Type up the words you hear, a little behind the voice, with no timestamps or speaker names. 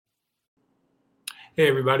Hey,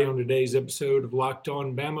 everybody, on today's episode of Locked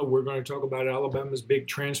On Bama, we're going to talk about Alabama's big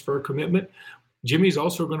transfer commitment. Jimmy's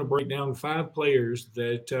also going to break down 5 players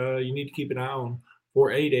that you need to keep an eye on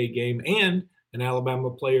for A-Day game, and an Alabama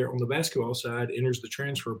player on the basketball side enters the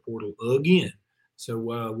transfer portal again. So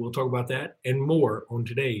we'll talk about that and more on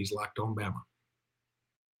today's Locked On Bama.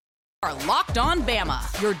 Are Locked On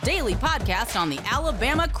Bama, your daily podcast on the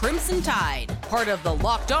Alabama Crimson Tide, part of the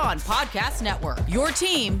Locked On Podcast Network, your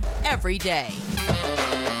team every day.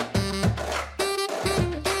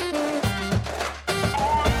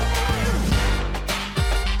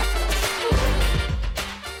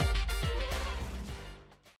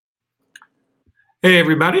 Hey,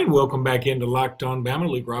 everybody, and welcome back into Locked On Bama.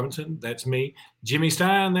 Luke Robinson, that's me. Jimmy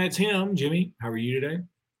Stein, that's him. Jimmy, how are you today?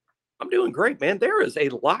 I'm doing great, man. There is a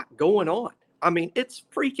lot going on. I mean, it's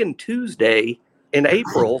freaking Tuesday in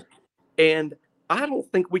April, and I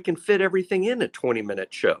don't think we can fit everything in a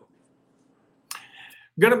 20-minute show.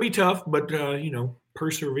 Going to be tough, but,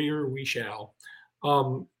 persevere we shall.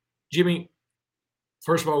 Jimmy,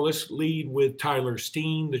 first of all, let's lead with Tyler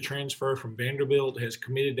Steen. The transfer from Vanderbilt has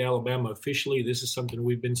committed to Alabama officially. This is something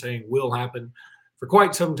we've been saying will happen for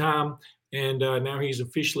quite some time, and now he's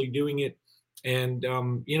officially doing it. And,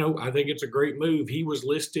 I think it's a great move. He was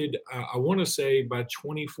listed, I want to say, by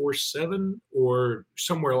 24/7 or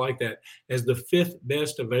somewhere like that as the 5th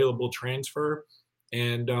best available transfer.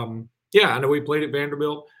 And, I know he played at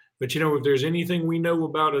Vanderbilt. But, if there's anything we know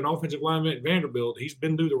about an offensive lineman at Vanderbilt, he's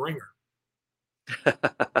been through the ringer.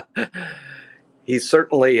 He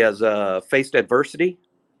certainly has faced adversity.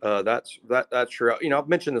 That's true. I've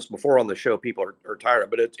mentioned this before on the show. People are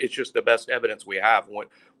tired, but it's just the best evidence we have.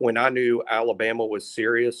 When I knew Alabama was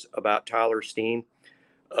serious about Tyler Steen,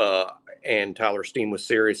 and Tyler Steen was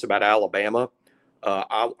serious about Alabama,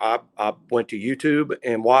 I went to YouTube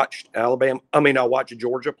and watched Alabama. I watched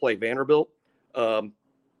Georgia play Vanderbilt.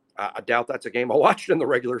 I doubt that's a game I watched in the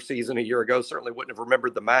regular season a year ago. Certainly wouldn't have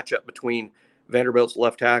remembered the matchup between Vanderbilt's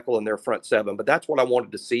left tackle and their front seven. But that's what I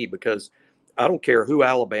wanted to see, because I don't care who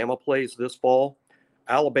Alabama plays this fall.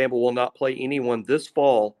 Alabama will not play anyone this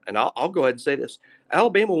fall. And I'll go ahead and say this.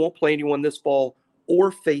 Alabama won't play anyone this fall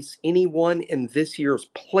or face anyone in this year's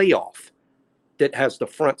playoff that has the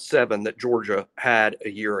front seven that Georgia had a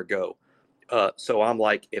year ago. So I'm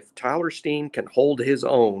like, if Tyler Steen can hold his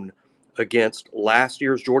own against last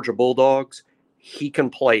year's Georgia Bulldogs, he can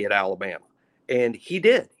play at Alabama. And he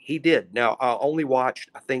did. Now, I only watched,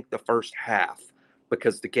 I think, the first half,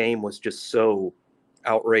 because the game was just so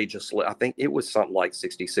outrageously. I think it was something like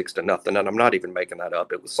 66-0, and I'm not even making that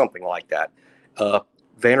up. It was something like that.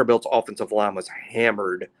 Vanderbilt's offensive line was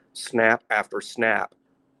hammered snap after snap,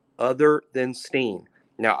 other than Steen.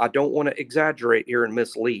 Now, I don't want to exaggerate here and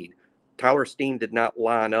mislead. Tyler Steen did not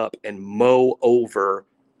line up and mow over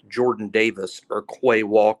Jordan Davis or Quay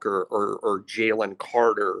Walker or Jalen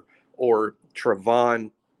Carter or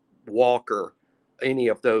Travon Walker, any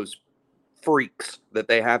of those freaks that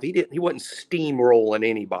they have. He wasn't steamrolling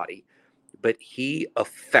anybody, but he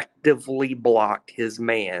effectively blocked his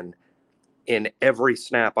man in every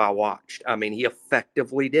snap I watched. He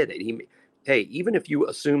effectively did it. Even if you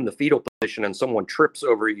assume the fetal position and someone trips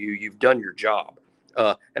over you, you've done your job.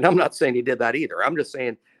 And I'm not saying he did that either. I'm just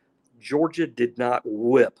saying Georgia did not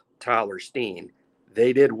whip Tyler Steen.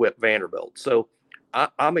 They did whip Vanderbilt. So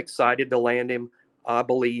I'm excited to land him. I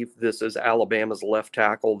believe this is Alabama's left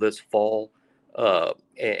tackle this fall,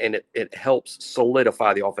 and it helps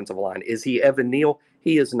solidify the offensive line. Is he Evan Neal?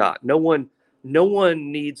 He is not. No one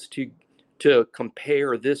needs to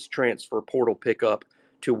compare this transfer portal pickup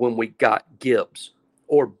to when we got Gibbs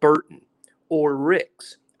or Burton or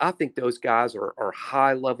Ricks. I think those guys are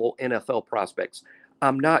high-level NFL prospects.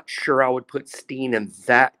 I'm not sure I would put Steen in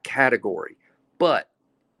that category, but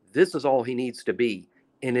this is all he needs to be,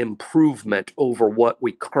 an improvement over what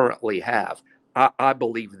we currently have. I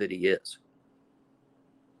believe that he is.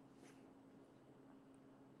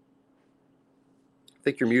 I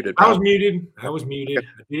think you're muted. I was muted.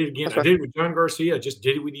 I did it again. I did it with John Garcia. I just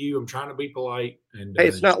did it with you. I'm trying to be polite. And hey,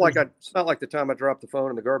 it's not like the time I dropped the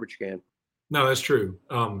phone in the garbage can. No, that's true.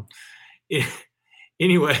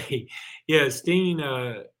 Anyway, yeah, Steen,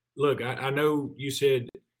 look, I know you said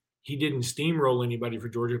he didn't steamroll anybody for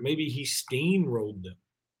Georgia. Maybe he steamrolled them.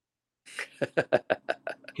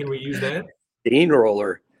 Can we use that?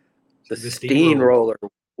 Steamroller. The steamroller.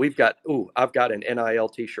 I've got an NIL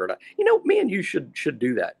t-shirt. Me and you should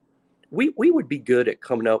do that. We would be good at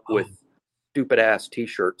coming up with stupid ass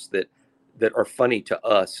t-shirts that are funny to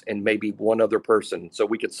us and maybe one other person, so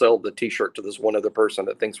we could sell the t-shirt to this one other person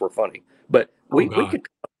that thinks we're funny. But we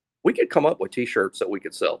could come up with t-shirts that we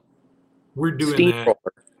could sell. We're doing that.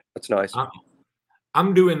 That's nice.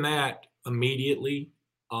 I'm doing that immediately.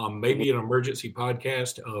 Maybe an emergency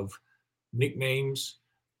podcast of nicknames.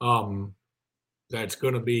 That's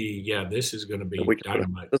going to be, this is going to be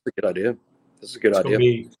dynamite. That's a good idea. This is a good It's idea. going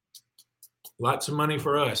to be lots of money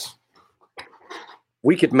for us.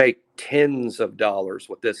 We could make tens of dollars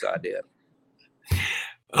with this idea.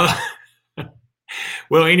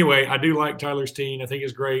 Well, anyway, I do like Tyler Steen. I think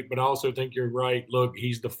it's great, but I also think you're right. Look,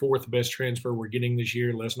 he's the fourth best transfer we're getting this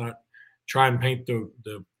year. Let's not try and paint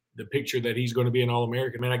the picture that he's going to be an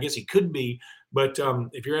All-American. Man, I guess he could be, but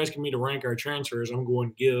if you're asking me to rank our transfers, I'm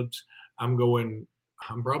going Gibbs. I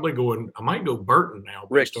might go Burton now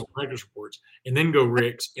based on practice reports, and then go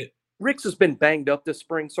Ricks. Ricks has been banged up this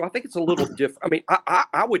spring, so I think it's a little different. I mean,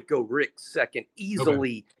 I would go Ricks second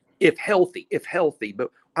easily if healthy,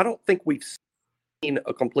 but I don't think we've seen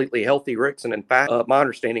a completely healthy Ricks. And in fact, my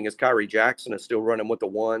understanding is Kyrie Jackson is still running with the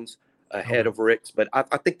ones ahead of Ricks, but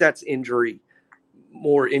I think that's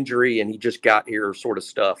more injury, and he just got here sort of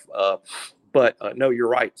stuff. But no, you're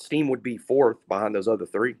right. Steen would be fourth behind those other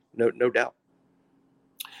three, no doubt.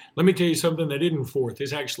 Let me tell you something that isn't fourth.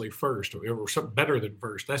 It's actually first, or something better than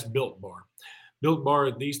first. That's Built Bar. Built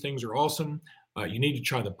Bar, these things are awesome. You need to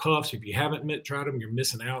try the Puffs. If you haven't tried them, you're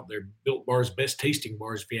missing out. They're Built Bar's best tasting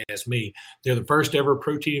bars, if you ask me. They're the first ever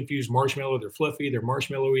protein-infused marshmallow. They're fluffy. They're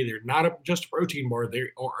marshmallowy. They're not just a protein bar. They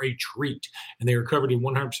are a treat, and they are covered in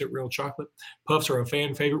 100% real chocolate. Puffs are a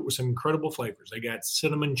fan favorite with some incredible flavors. They got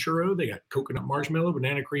cinnamon churro. They got coconut marshmallow,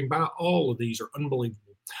 banana cream pie. All of these are unbelievable.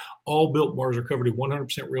 All Built Bars are covered in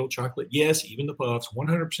 100% real chocolate. Yes, even the Puffs,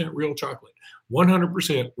 100% real chocolate.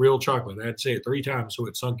 100% real chocolate. I had to say it 3 times so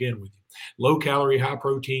it sunk in with you. Low calorie, high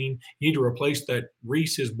protein. You need to replace that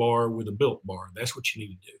Reese's bar with a Built Bar. That's what you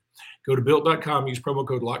need to do. Go to Built.com, use promo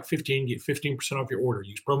code LOCK15, get 15% off your order.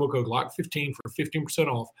 Use promo code LOCK15 for 15%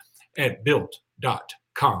 off at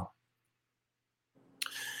Built.com.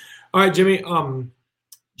 All right, Jimmy.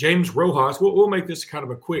 James Rojas, we'll make this kind of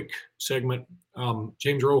a quick segment.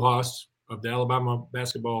 James Rojas of the Alabama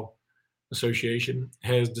Basketball Association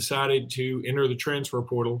has decided to enter the transfer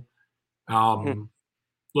portal.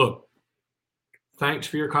 Look, thanks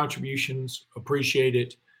for your contributions. Appreciate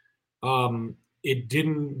it. It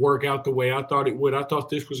didn't work out the way I thought it would. I thought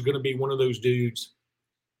this was going to be one of those dudes.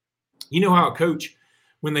 You know how a coach,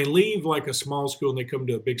 when they leave like a small school and they come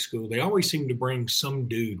to a big school, they always seem to bring some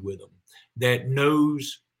dude with them that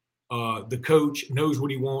knows the coach, knows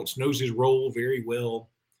what he wants, knows his role very well.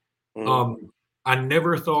 I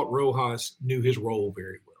never thought Rojas knew his role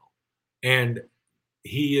very well. And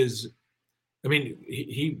he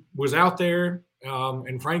was out there,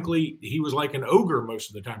 and frankly, he was like an ogre most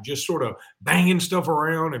of the time, just sort of banging stuff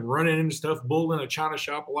around and running into stuff, bull in a china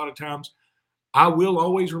shop a lot of times. I will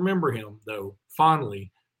always remember him, though, fondly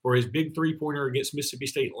for his big three-pointer against Mississippi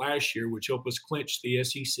State last year, which helped us clinch the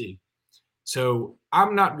SEC. So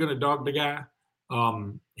I'm not going to dog the guy.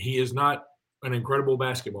 He is not an incredible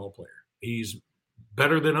basketball player. He's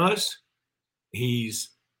better than us.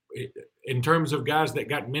 He's, in terms of guys that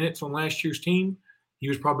got minutes on last year's team, he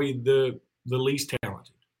was probably the least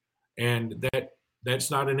talented. And that's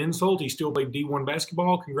not an insult. He still played D1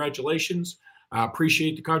 basketball. Congratulations. I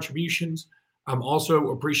appreciate the contributions. I'm also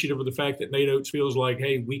appreciative of the fact that Nate Oates feels like,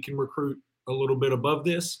 hey, we can recruit a little bit above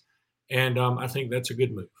this. And I think that's a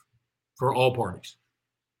good move for all parties.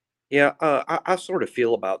 Yeah, I sort of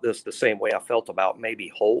feel about this the same way I felt about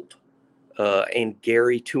maybe Holt and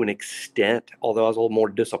Gary to an extent, although I was a little more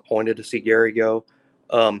disappointed to see Gary go.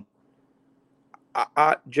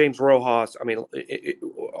 James Rojas, I mean, this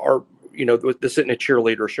isn't a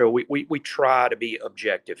cheerleader show. We try to be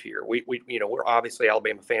objective here. We're obviously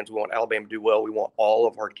Alabama fans. We want Alabama to do well. We want all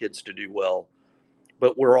of our kids to do well.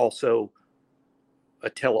 But we're also a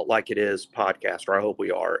tell it like it is podcaster. I hope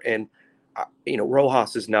we are. And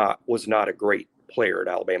Rojas was not a great player at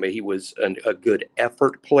Alabama. He was a good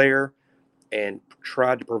effort player and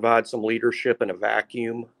tried to provide some leadership in a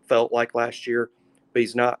vacuum, felt like last year, but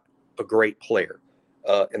he's not a great player.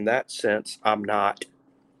 In that sense, I'm not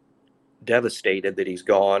devastated that he's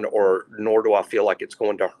gone, nor do I feel like it's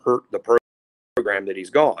going to hurt the program that he's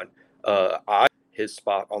gone. His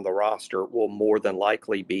spot on the roster will more than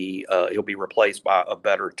likely be he'll be replaced by a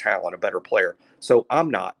better talent, a better player. So I'm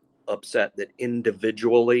not upset that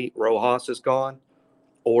individually Rojas is gone,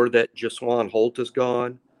 or that Jaswan Holt is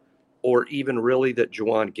gone, or even really that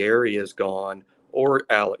Juwan Gary is gone, or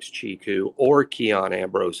Alex Chiku, or Keon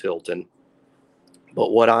Ambrose Hilton.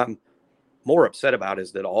 But what I'm more upset about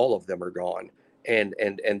is that all of them are gone. And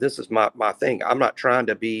this is my thing. I'm not trying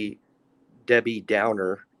to be Debbie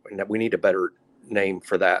Downer. We need a better name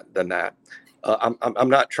for that than that. I'm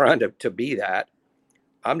not trying to be that.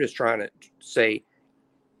 I'm just trying to say,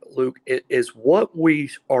 Luke, it is what we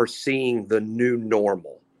are seeing the new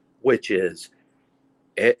normal, which is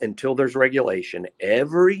until there's regulation,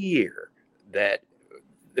 every year that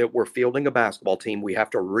we're fielding a basketball team, we have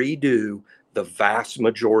to redo the vast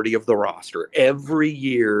majority of the roster. Every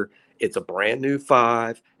year, it's a brand new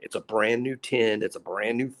 5, it's a brand new 10, it's a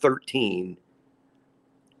brand new 13.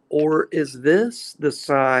 Or is this the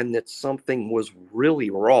sign that something was really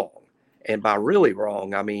wrong? And by really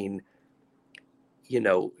wrong, I mean,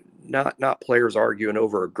 not players arguing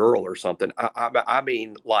over a girl or something. I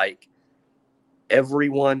mean, like,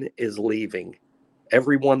 everyone is leaving.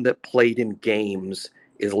 Everyone that played in games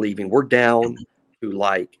is leaving. We're down to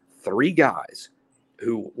like 3 guys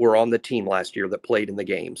who were on the team last year that played in the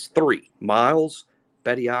games. 3, Miles,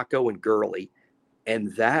 Bediako, and Gurley.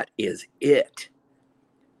 And that is it.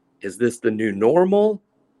 Is this the new normal?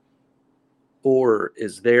 Or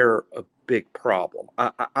is there a big problem?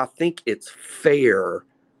 I think it's fair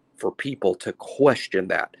for people to question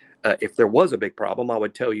that. If there was a big problem, I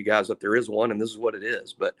would tell you guys that there is one, and this is what it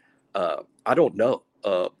is. But I don't know.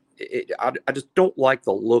 I just don't like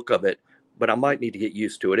the look of it, but I might need to get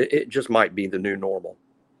used to it. It just might be the new normal.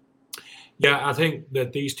 Yeah, I think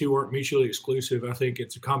that these two aren't mutually exclusive. I think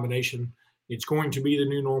it's a combination. It's going to be the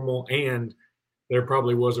new normal, and there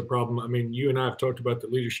probably was a problem. I mean, you and I have talked about the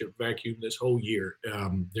leadership vacuum this whole year.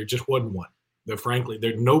 There just wasn't one. Frankly,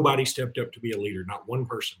 nobody stepped up to be a leader, not one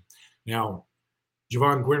person. Now,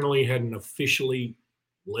 Jahvon Quinerly hadn't officially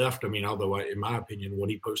left. I mean, although in my opinion, what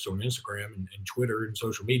he posted on Instagram and Twitter and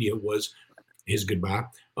social media was his goodbye.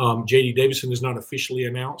 J.D. Davison is not officially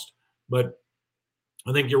announced, but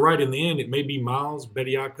I think you're right. In the end, it may be Miles,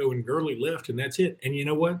 Bediako, and Gurley left, and that's it. And you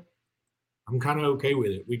know what? I'm kind of okay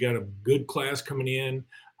with it. We got a good class coming in.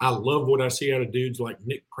 I love what I see out of dudes like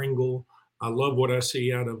Nick Pringle. I love what I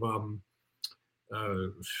see out of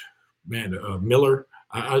Miller.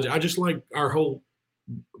 I just like our whole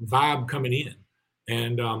vibe coming in.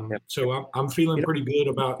 And so I'm feeling pretty good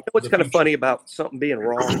about what's kind of funny about something being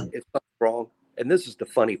wrong. It's something wrong. And this is the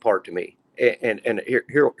funny part to me. And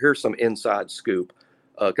here's some inside scoop,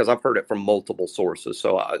 because I've heard it from multiple sources.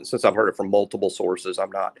 So since I've heard it from multiple sources,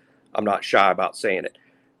 I'm not shy about saying it.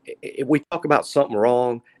 If we talk about something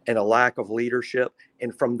wrong and a lack of leadership,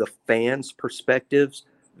 and from the fans' perspectives,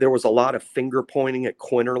 there was a lot of finger pointing at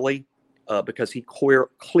Quinerly because he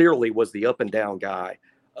clearly was the up and down guy,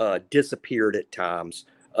 disappeared at times,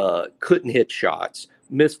 couldn't hit shots,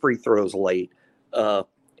 missed free throws late.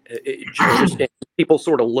 People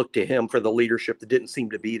sort of looked to him for the leadership that didn't seem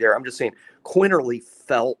to be there. I'm just saying Quinerly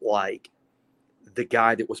felt like the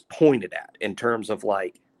guy that was pointed at in terms of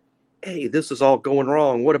like, hey, this is all going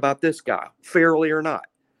wrong. What about this guy? Fairly or not?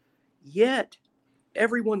 Yet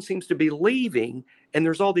everyone seems to be leaving, and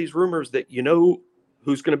there's all these rumors that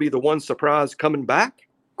who's going to be the one surprise coming back?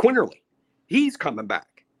 Quinerly. He's coming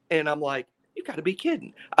back. And I'm like, you got to be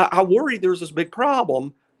kidding. I worry there's this big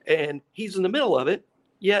problem, and he's in the middle of it.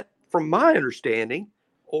 Yet, from my understanding,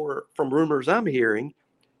 or from rumors I'm hearing,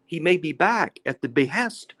 he may be back at the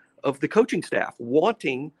behest of the coaching staff,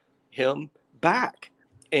 wanting him back.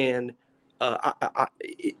 And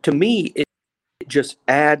to me, it just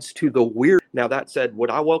adds to the weird. Now, that said, would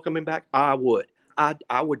I welcome him back? I would.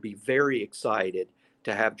 I would be very excited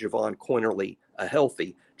to have Jahvon Quinerly, a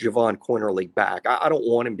healthy Jahvon Quinerly, back. I don't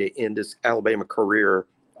want him to end his Alabama career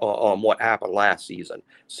on what happened last season.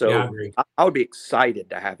 So yeah, I would be excited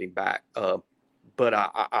to have him back. But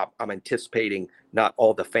I'm anticipating not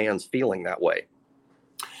all the fans feeling that way.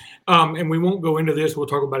 And we won't go into this. We'll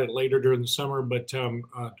talk about it later during the summer. But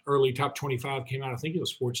early top 25 came out. I think it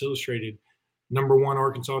was Sports Illustrated. Number 1,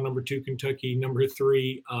 Arkansas. Number 2, Kentucky. Number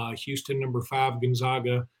 3, Houston. Number 5,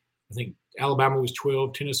 Gonzaga. I think Alabama was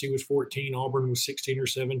 12. Tennessee was 14. Auburn was 16 or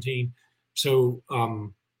 17. So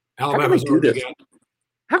Alabama's already got.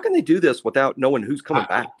 How can they do this without knowing who's coming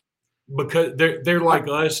back? Because they're like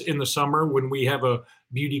us in the summer when we have a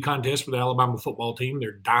beauty contest with the Alabama football team.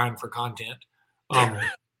 They're dying for content.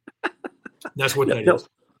 That's what that is.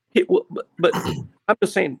 But I'm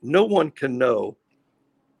just saying, no one can know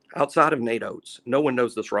outside of Nate Oates. No one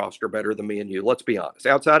knows this roster better than me and you. Let's be honest.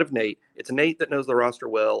 Outside of Nate, it's Nate that knows the roster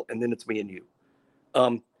well, and then it's me and you.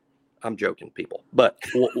 I'm joking, people. But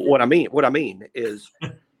what I mean is,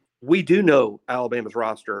 we do know Alabama's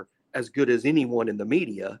roster as good as anyone in the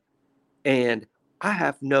media, and I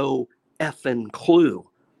have no effing clue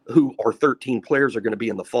who our 13 players are going to be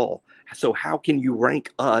in the fall. So how can you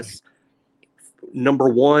rank us number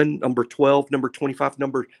 1, number 12, number 25,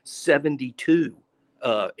 number 72?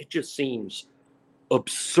 It just seems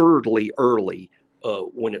absurdly early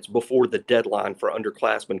when it's before the deadline for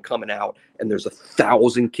underclassmen coming out, and there's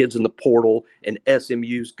 1,000 kids in the portal, and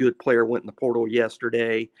SMU's good player went in the portal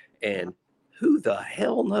yesterday, and who the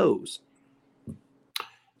hell knows?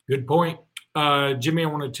 Good point. Jimmy, I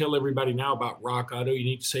want to tell everybody now about Rock Auto. You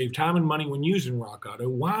need to save time and money when using Rock Auto.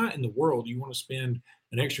 Why in the world do you want to spend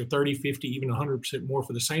an extra 30, 50, even 100% more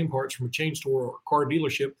for the same parts from a chain store or car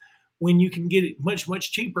dealership when you can get it much,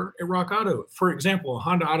 much cheaper at Rock Auto? For example, a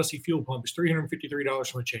Honda Odyssey fuel pump is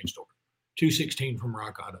 $353 from a chain store, $216 from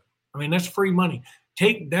Rock Auto. I mean, that's free money.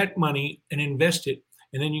 Take that money and invest it,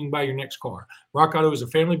 and then you can buy your next car. Rock Auto is a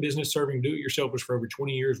family business serving do-it-yourselfers for over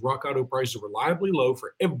 20 years. Rock Auto prices are reliably low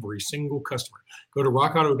for every single customer. Go to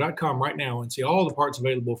rockauto.com right now and see all the parts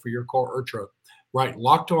available for your car or truck. Right,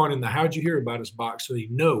 Locked On in the How'd You Hear About Us box so they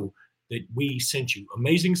know that we sent you.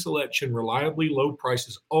 Amazing selection, reliably low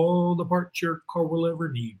prices, all the parts your car will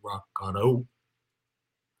ever need. Rock Auto.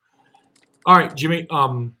 All right, Jimmy.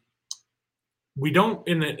 We don't,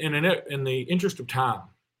 in the interest of time,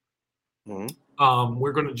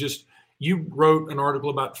 we're going to you wrote an article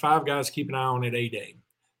about 5 guys keep an eye on at A-Day.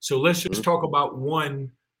 So let's just talk about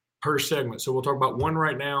one per segment. So we'll talk about one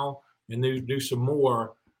right now and then do some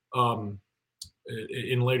more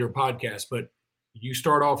in later podcasts. But you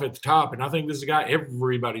start off at the top, and I think this is a guy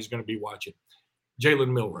everybody's going to be watching,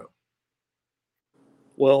 Jalen Milroe.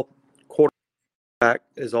 Well, quarterback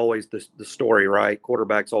is always the story, right?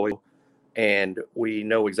 Quarterback's always, and we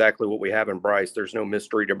know exactly what we have in Bryce. There's no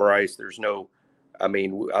mystery to Bryce.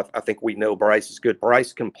 I think we know Bryce is good.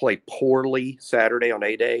 Bryce can play poorly Saturday on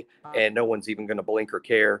A-Day, and no one's even going to blink or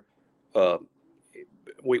care.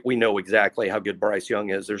 We know exactly how good Bryce Young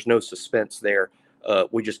is. There's no suspense there.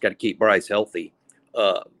 We just got to keep Bryce healthy.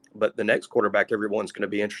 But the next quarterback everyone's going to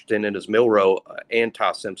be interested in is Milroe and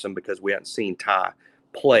Ty Simpson, because we haven't seen Ty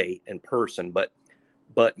play in person. But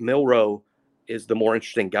Milroe is the more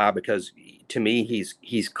interesting guy because to me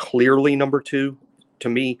he's clearly number 2. To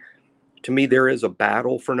me there is a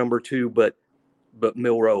battle for number 2, but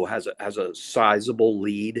Milroe has a sizable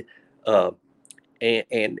lead.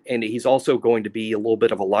 And he's also going to be a little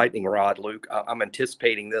bit of a lightning rod, Luke. I'm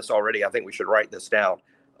anticipating this already. I think we should write this down.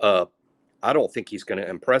 I don't think he's going to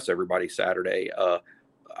impress everybody Saturday.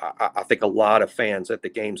 I think a lot of fans at the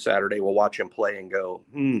game Saturday will watch him play and go,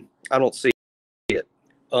 I don't see it.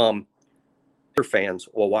 Other fans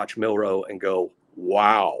will watch Milroe and go,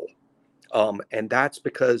 wow. And that's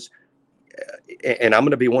because, and I'm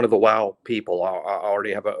going to be one of the wow people. I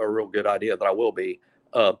already have a real good idea that I will be.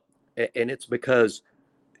 And it's because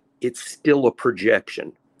it's still a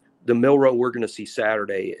projection. The Milroe we're going to see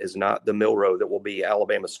Saturday is not the Milroe that will be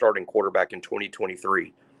Alabama's starting quarterback in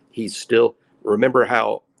 2023. He's still, remember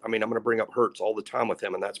how, I'm going to bring up Hurts all the time with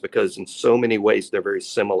him, and that's because in so many ways they're very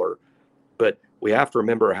similar. But we have to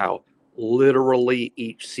remember how literally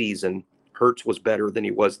each season Hurts was better than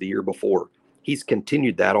he was the year before. He's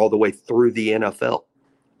continued that all the way through the NFL.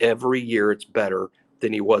 Every year it's better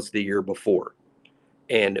than he was the year before.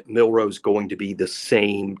 And Milroe's going to be the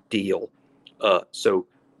same deal. So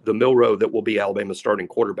the Milroe that will be Alabama's starting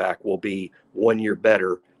quarterback will be 1 year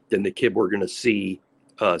better than the kid we're going to see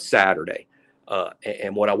Saturday.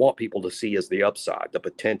 And what I want people to see is the upside, the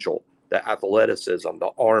potential, the athleticism, the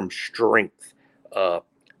arm strength,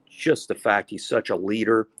 just the fact he's such a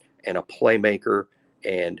leader and a playmaker.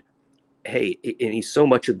 And he's so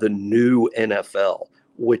much of the new NFL,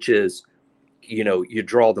 which is, you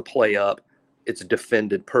draw the play up, it's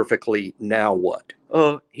defended perfectly. Now what?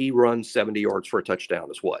 He runs 70 yards for a touchdown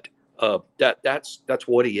is what? That's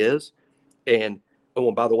what he is. And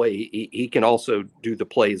by the way, he can also do the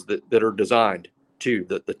plays that are designed to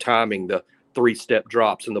the timing, the 3-step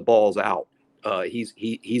drops and the balls out.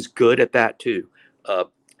 He's good at that too.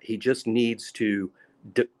 He just needs to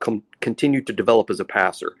continue to develop as a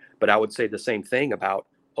passer. But I would say the same thing about,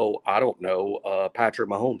 Patrick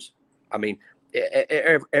Mahomes.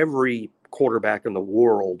 Every quarterback in the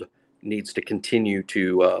world needs to continue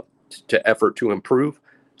to effort to improve.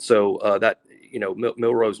 So that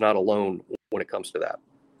Milroe's not alone when it comes to that.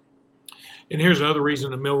 And here's another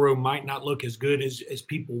reason that Milroe might not look as good as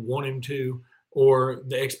people want him to, or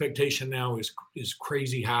the expectation now is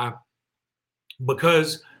crazy high,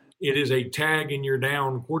 because it is a tag and you're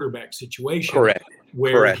down quarterback situation. Correct.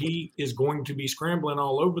 Where he is going to be scrambling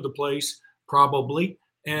all over the place probably.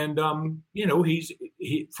 And,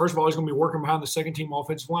 he first of all, he's going to be working behind the second team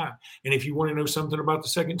offensive line. And if you want to know something about the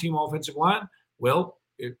second team offensive line, well,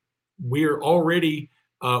 we're already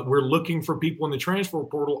we're looking for people in the transfer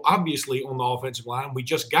portal, obviously on the offensive line. We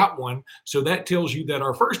just got one. So that tells you that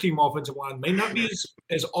our first team offensive line may not be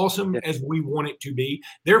as awesome as we want it to be.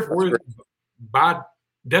 Therefore, by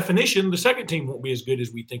definition, the second team won't be as good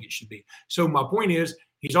as we think it should be. So my point is,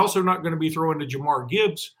 he's also not going to be throwing to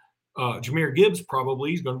Jahmyr Gibbs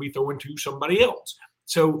probably. He's going to be throwing to somebody else.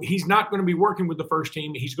 So he's not going to be working with the first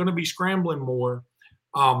team. He's going to be scrambling more.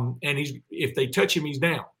 And if they touch him, he's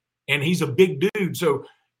down. And he's a big dude. So,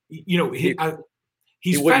 he's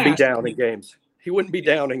he wouldn't fast. be down in games. He wouldn't be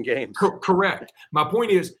down in games. Correct. My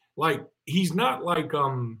point is, like, he's not like,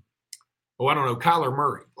 Kyler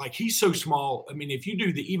Murray. Like, he's so small. I mean, if you do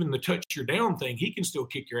even the touch your down thing, he can still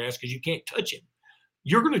kick your ass because you can't touch him.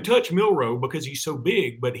 You're going to touch Milroe because he's so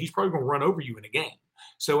big, but he's probably going to run over you in a game.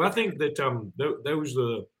 So I think that those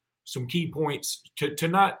are some key points to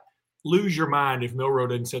not lose your mind if Milroe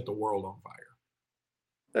doesn't set the world on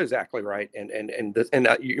fire. Exactly right. And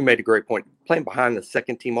you made a great point. Playing behind the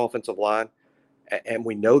second team offensive line, and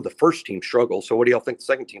we know the first team struggles. So what do y'all think the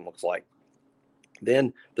second team looks like?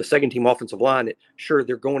 Then the second team offensive line, sure,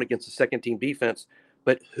 they're going against the second team defense,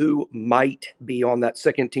 but who might be on that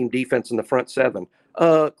second team defense in the front seven?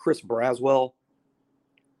 Chris Braswell,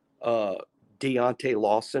 Deontay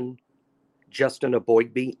Lawson, Justin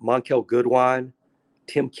Aboigbe, Monkel Goodwine,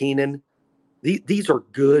 Tim Keenan. These are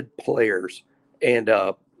good players, and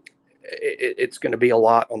it's going to be a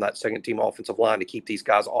lot on that second team offensive line to keep these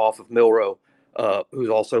guys off of Milroe, who's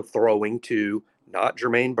also throwing to not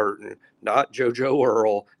Jermaine Burton, not JoJo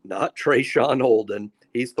Earl, not Trayshawn Holden.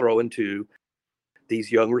 He's throwing to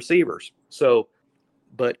these young receivers. So,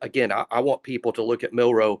 but again, I want people to look at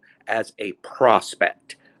Milroe as a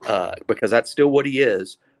prospect because that's still what he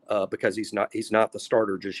is because he's not the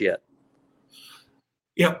starter just yet.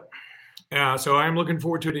 Yep. So I'm looking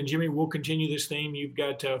forward to it. And Jimmy, we'll continue this theme. You've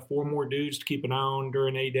got 4 more dudes to keep an eye on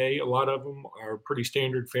during A-Day. A lot of them are pretty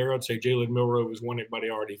standard fare. I'd say Jalen Milroe is one everybody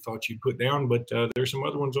already thought you'd put down, but there's some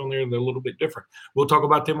other ones on there that are a little bit different. We'll talk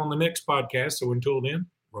about them on the next podcast. So until then,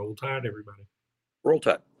 roll tide, everybody. Roll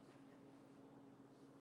tide.